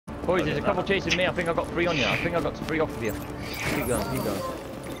Boys, there's a couple chasing me. I think I got 3 on you. I think I got 3 off of you. Keep going, keep going.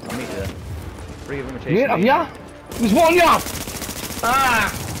 I'll meet you there. 3 of them are chasing me. Yeah, there's one, yeah! Ah!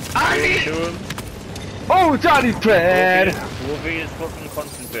 Oh, Johnny Fred! Wolfie is fucking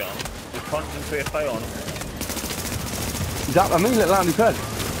concentrate on. Just concentrate fire on him. Is that what I mean, little Andy Fred?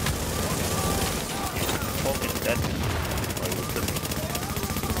 Fucking dead.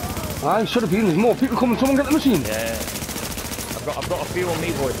 I should have been. There's more people coming. Someone get the machine. Yeah. I've got a few on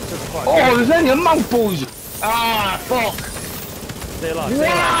me, boys. Oh, there's any amount, boys. Ah, fuck. Stay alive.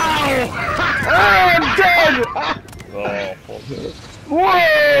 Wow! I'm dead! Oh, fuck.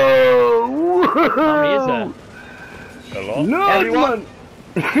 Whoa! How many is there? A lot? No, Everyone.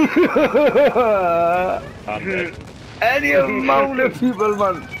 I'm dead. Any amount of people,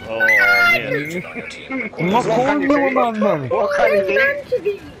 man. Oh, man. What can you do, man? What can you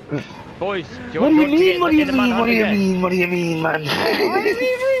do? Boys, What do you mean? What do you mean? What do you mean? What do you mean, man?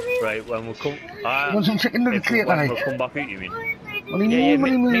 Right, when we'll come... Want some chicken in the crate, when like? we'll come back out, you mean? What do you mean? What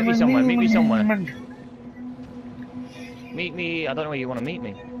do you mean? Meet me somewhere, meet me somewhere. Man? Meet me, I don't know where you want to meet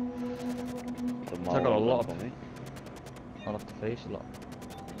me. I've got a lot of me. I'll have to face a lot.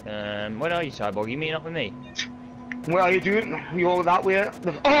 Where are you, Cyborg? You meeting up with me? What are you doing? You all that way?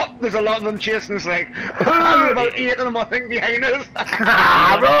 Oh, there's a lot of them chasing us, like. About 8 of them, I think, behind us.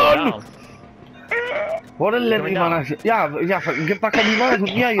 Run! What a living man! Yeah, if I can get back on the mountain,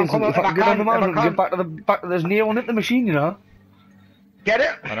 yeah, if I can get on the mountain, get back to the back. There's near one at the machine, you know. Get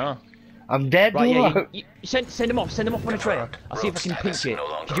it? I know. I'm dead. Right, yeah, you send him off on a train. I'll see if I can pinch it.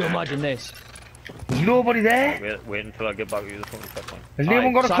 Could you imagine this? There's nobody there. Wait until I get back to the fucking checkpoint. Has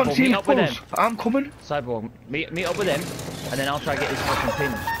anyone got a Cyborg, meet concealed up with pulse? I'm coming. Cyborg, meet up with him, and then I'll try to get his fucking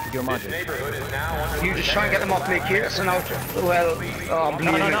pin. Could you imagine? You just try and get them off me case and out. Well, oh, I'm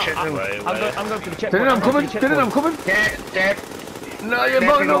bleeding and shit now. I'm going for the checkpoint. I'm coming. I'm coming. Dead. No, you're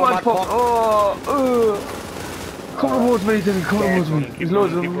not no one pop. Oh, come towards me, Denny. Come towards me. There's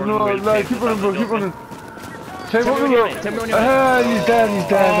loads of them. No, keep running, bro. Keep running. Tell me what you're doing. He's dead.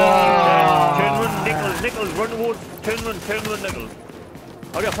 Turn one, Nichols, run towards. Turn one, Nichols.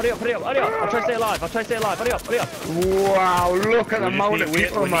 Hurry up. I'll try to stay alive. Hurry up. Wow, look at the amount of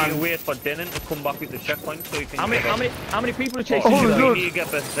people, We need man. to wait for Denon to come back with the checkpoint so you can... How many people are chasing you? You need to get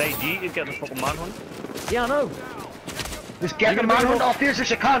the AG, you get the fucking manhunt. Yeah, I know. Just get the manhunt off this if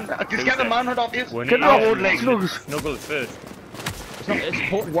you can. Just get the manhunt off this. Get it off, Snuggles first. It's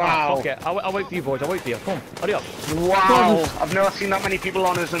important. Wow. Fuck it. I'll wait for you, boys. Come, hurry up. Wow, I've never seen that many people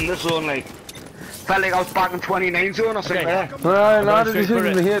on us in this zone, like. Felt like I was back in 29 zone or something. Okay. Right, now that he's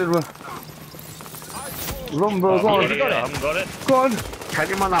in the head, bro. Run, bro, go on. I haven't got it. Go on. Tell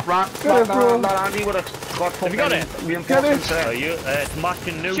him on that rat. Get it, bro. That Andy would have got Have you got it? Get it. It's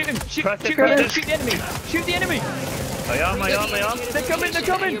matching new. Shoot him. Shoot the enemy. I am. They're coming.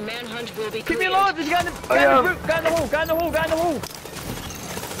 Keep me alive. There's a guy in the hole.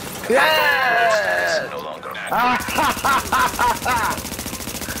 Yeah!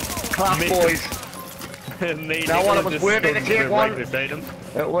 Class boys. That one was worth it to take one.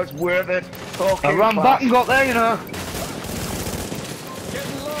 It was worth it. Okay, I ran back and got there, you know.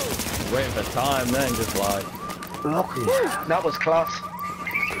 Waiting for time then, just like. Lucky. That was class.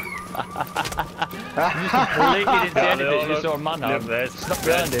 Completely didn't see anything. You saw a man out. Snuck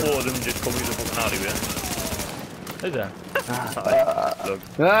behind him. 4 of them just come with the fucking alleyway. Is there?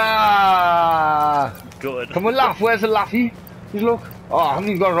 Good. Come on, laugh. Where's the laughy? Just look. Oh, I haven't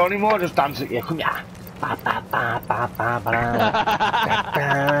even got it on anymore. Just dance it. Yeah, come here.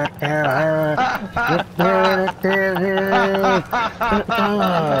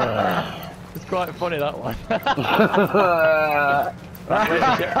 It's quite funny, that one.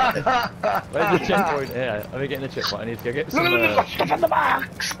 Where's the checkpoint? Yeah, I'm getting the checkpoint. I need to go get some. Look stuff on the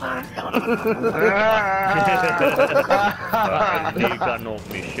box. You can't know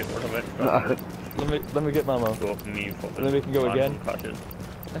me shit for a minute. Let me get my mouth. Then we can go again.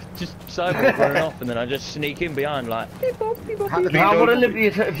 Just Cyborg running off, and then I just sneak in behind, like. Now what a liberty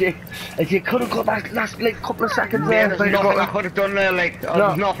if you could have got that last like couple of seconds there. There's nothing I could have done there, like.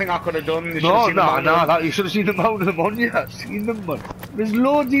 There's nothing I could have done. No, you should have seen the amount of them on you. I've seen them, man. There's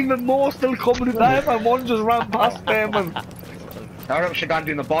loads even more still coming in there, man. One just ran past there, man. I reckon she can't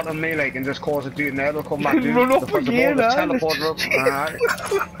do in the bottom of me, like, and just cause it doing there. They'll come back. Run up again, teleport up.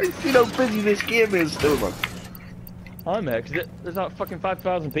 You see how busy this game is still, man. Hi, mate, because there's like fucking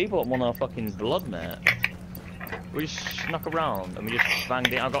 5,000 people that want our fucking blood, mate. We just snuck around and we just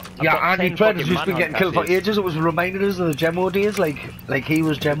banged it. I've got Andy Predator's just been getting killed for ages. It was reminding us of the Gemo days, like he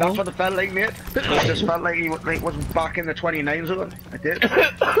was Gemo. That's what it felt like, mate. It just felt like he wasn't back in the 29 zone. I did.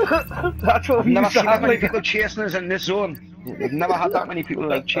 That's what we used to have, like people chasing us in this zone. We've never had that many people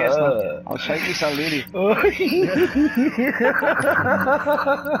like chasing them. I'll shake myself, really.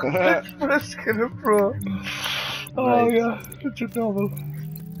 Frisking it, bro. Oh, yeah, it's a double.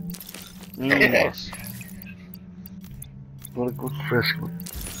 What a good frisk.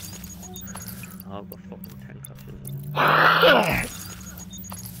 I've got fucking 10 capsules.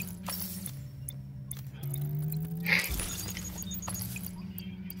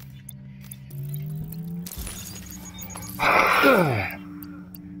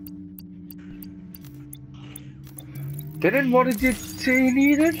 Dylan, what did you say you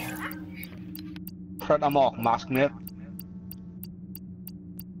needed? Predator mark mask, mate.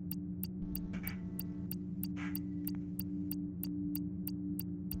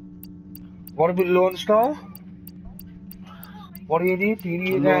 What about Lone Star? What do you need? Do you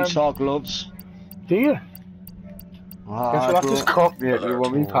need Lone Star gloves. Do you? Guess what? I've bro. just cocked me at you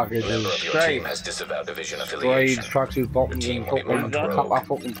when we package Member is. of your team has disavowed division affiliation. Trades, tracksuit, bottoms, Your and team will be fucking marked top rogue. our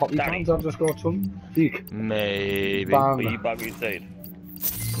fucking poppy pants. I've just got some. Deek. Maybe. Bam. Are you back inside?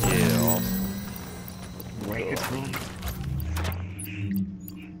 Yeah. Wait, it's wrong.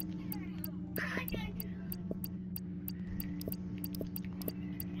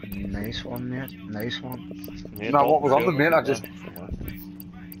 Nice one, mate. Nice one. Mate, Now, what was on don't the mate? I feel just- somewhere.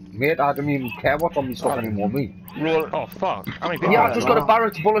 Mate, I don't even care what's on my stuff anymore, me. Roll. Oh fuck. How many people? Yeah, are I've just there? got a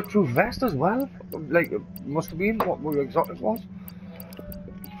Barrett's bulletproof vest as well. Like, it must have been what your exotic was.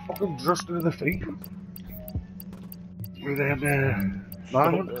 Fucking just in the feet. With them,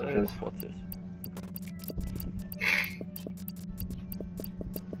 manhunters. What's this?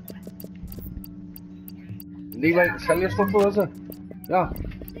 Levi, sell your stuff for us, yeah. Yeah,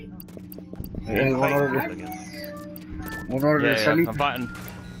 one order to Yeah, sell yeah, it. I'm fighting.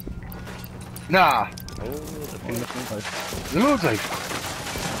 Nah. Oh, The loads like.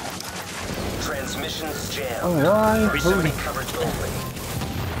 Transmissions jammed. Oh, yeah. Proximity coverage only.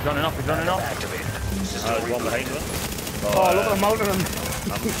 He's running up, he's running up. Activated. System there's one behind reboot. us. Oh, look at the mount of them.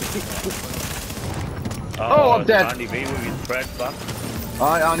 Oh, I'm dead. Andy V with his thread back.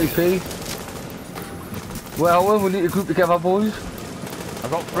 Alright, Annie P. Well, we need to group together, boys. I've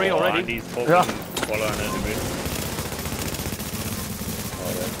got 3 already. Andy's fucking Yeah. following enemy.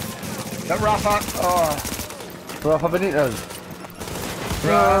 The Rafa. Oh. Rafa Benitez.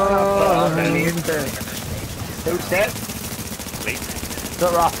 Rafa Benitez. Who's that? Me.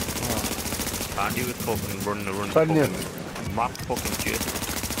 That Rafa. Andy was fucking running the run. Friend you. Fucking map fucking shit.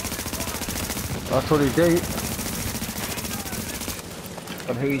 That's what he did.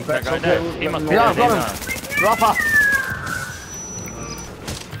 And who he's That back guy to? there. He must be Yeah, I've got in him. there. Rafa.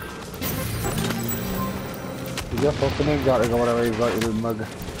 You got fucking exotic or whatever he's got, you little mug.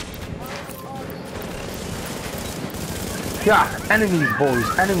 Yeah, enemies,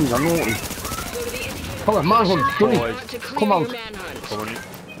 boys. Enemies are naughty. Come on, manhunt. Johnny, come out. Come on in.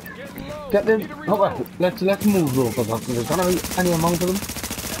 Get them. Come on, let's move though, because there's gonna be any amount of them.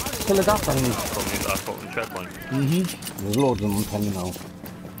 Kill it up, enemies. Come in that fucking checkpoint. There's loads of them, I'm telling you now.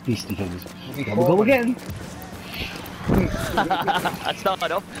 Beastie things. Here we go again. I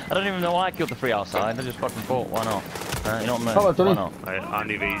started off. I don't even know why I killed the 3 outside. I just fucking fought. Why not? You know what I mean? Come on, Tony. Why not?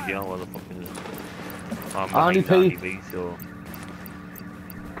 Andy V's the only one that fucking is. Andy P. Andy V, so.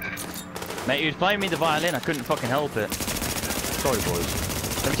 Mate, he was playing me the violin. I couldn't fucking help it. Sorry,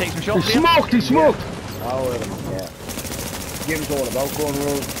 boys. Let me take some He shots. here. smoked, he smoked! Oh, wait a minute, yeah. Game's all about going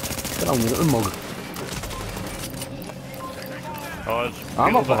rogue. Get on, you little mug. Oh, it's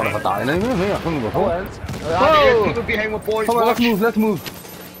I'm not people fucking behind. for dying anyway, I couldn't go for it. Andy, people behind with boys. Come on, let's watch. move, let's move.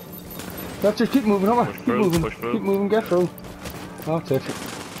 Let's just keep moving, come on. Push Keep through, moving, push through. keep moving, get through. That's it.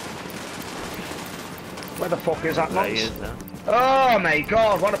 Where the fuck is that There he nonsense? is now. Oh my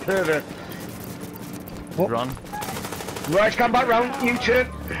god, what a pervert. Run. Right, come back round, U-turn.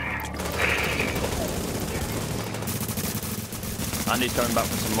 Andy's coming back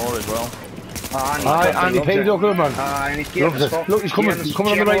for some more as well. Aye, Andy Payne's not good, man. Aye, and he's getting Loves it. Look, he's coming on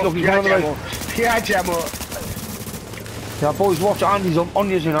the right, look, he's coming on the right. Yeah, Gemmo. Yeah, boys, watch Andy's on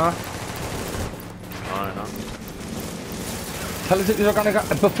you, you know. I know. Tell us if you're gonna go,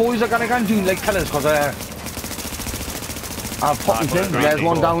 before you're gonna go and do, like, tell us, because, I've popped his in, there's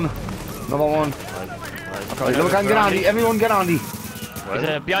one down. Another one. Right, look, get Andy, everyone get Andy.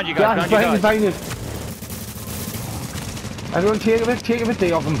 He's behind you Yeah, guys, he's behind you behind guys. it. Everyone take a bit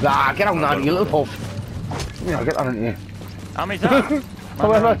day off him. Ah, get out, Andy, you little puff. Yeah, get that in here. How many's that?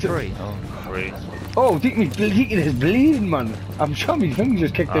 How about 3. Oh. 3. Oh, Deacon is bleeding, man. I'm sure my thing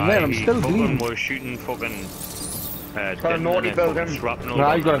just kicked in there. I'm still bleeding. We're shooting fucking. Got a naughty build him.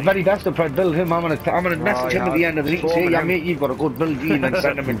 Nah, you've got a very best to build him. I'm gonna message him at the end of the week. Say, yeah, mate, you've got a good build. And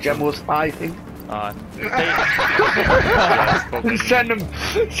send him a Gemmo's spy thing. Alright. Send him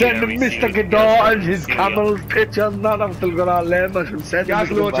Mr. Godot and his camels pictures and that. I'm still gonna learn. I should send He him.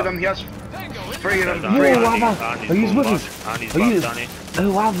 has loads of them. He has 3 of them. Whoa, Wabba. Are you with us? Are you?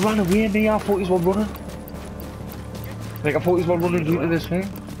 Oh, I've run away, me. I thought he was running. Like, I thought he was running into this thing.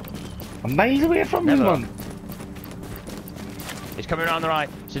 I'm miles away from him, man. He's coming around the right.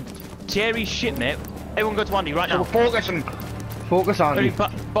 So, Thierry's shit, mate. Everyone go to Andy right now. Focus him. Focus, Andy.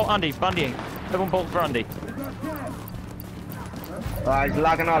 Bolt Andy, bandying. Everyone bolt for Andy. Ah, he's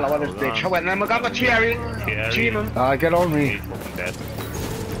lagging all over this bitch. When then we got the Thierry. Team him. Get on me. He's fucking dead.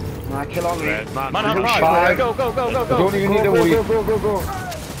 Kill on me. Man, right. Go. Don't even need to worry. Go.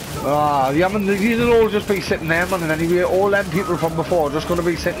 These will all just be sitting there, man, and anyway, all them people from before are just going to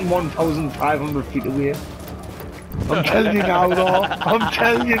be sitting 1,500 feet away. I'm telling you now, though.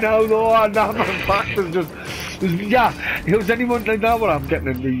 And that man fact is just... Yeah, if it was anyone like that, what I'm getting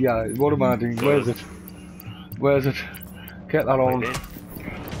in the... what am I doing? Where's it? Get that on.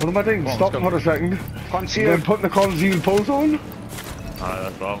 What am I doing? Stop for a second. Conceal. Then put the concealed pulse on.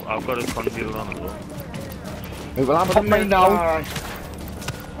 That's well. I've got a concealed on as well. Right, well, I'm putting mine now.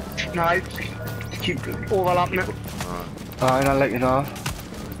 No, keep overlapping it. Alright, I'll let you know.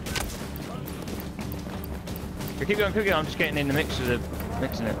 Keep going, I'm just getting in the mix of the...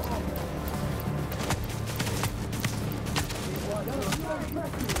 mixing it.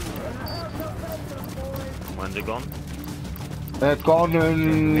 When's it gone? It's gone,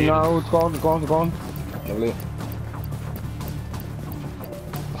 now it's gone. Lovely.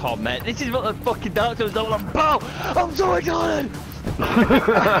 Oh, man, this is what the fucking Dark Souls all about! I'm so excited!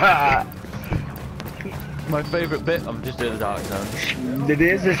 My favourite bit, I'm just doing the Dark Zone. It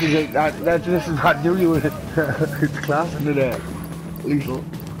is, this is what new you it's class, isn't it? Lethal.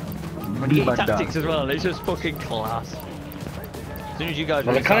 Tactics as well, it's just fucking class. As soon as you guys...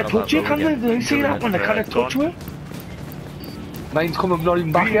 Well, they can't touch you, can they? Do you see that one? They can't touch you. Mine's coming, not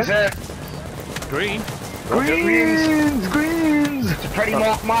even back yet. Green. Greens! It's pretty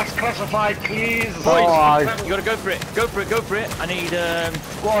mass classified, please. Boys, you gotta go for it. Go for it. I need,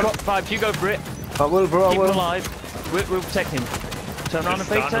 squad 5, you go for it. I will, bro, Keep him alive. We'll protect him. Turn around and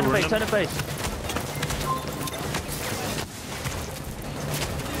face, turn and face.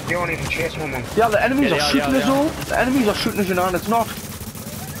 You don't even chase one, man. Yeah, the enemies are shooting us all. The enemies are shooting us, you know, and it's not.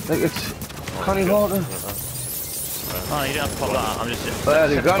 Like, it's kind of hard to... Oh, you don't have to pop that. I'm just... There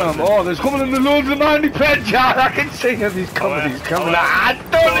they got him. Oh, there's coming in the loads of mighty pet, John. I can see him. He's coming.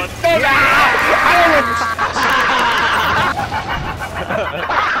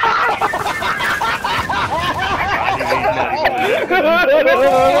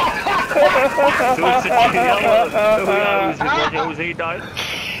 Who's he died?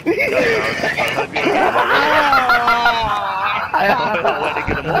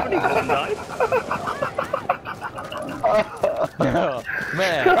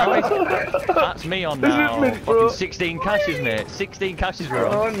 Man, that's me on now. Fucking 16 caches, mate. 16 caches we're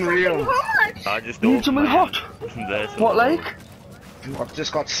on. Unreal. I just need something hot. From there, What, like? I've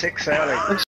just got 6 early.